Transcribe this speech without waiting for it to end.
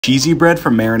Cheesy bread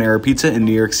from Marinara Pizza in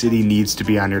New York City needs to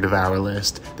be on your devour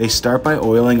list. They start by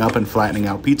oiling up and flattening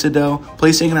out pizza dough,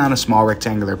 placing it on a small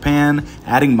rectangular pan,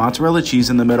 adding mozzarella cheese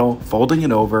in the middle, folding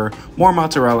it over, more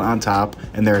mozzarella on top,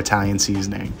 and their Italian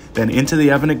seasoning. Then into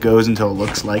the oven it goes until it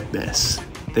looks like this.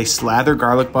 They slather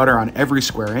garlic butter on every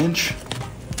square inch.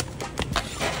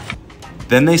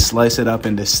 Then they slice it up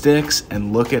into sticks,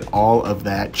 and look at all of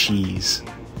that cheese.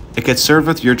 It gets served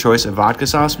with your choice of vodka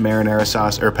sauce, marinara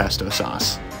sauce, or pesto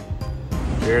sauce.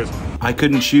 Cheers. I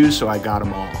couldn't choose, so I got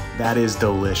them all. That is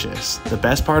delicious. The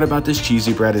best part about this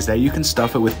cheesy bread is that you can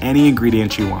stuff it with any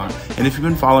ingredients you want. And if you've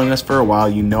been following us for a while,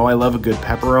 you know I love a good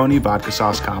pepperoni vodka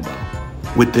sauce combo.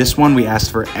 With this one, we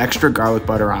asked for extra garlic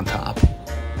butter on top.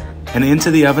 And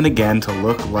into the oven again to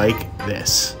look like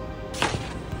this.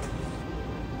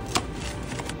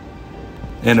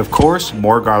 And of course,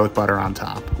 more garlic butter on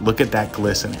top. Look at that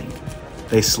glistening.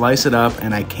 They slice it up,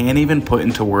 and I can't even put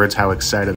into words how excited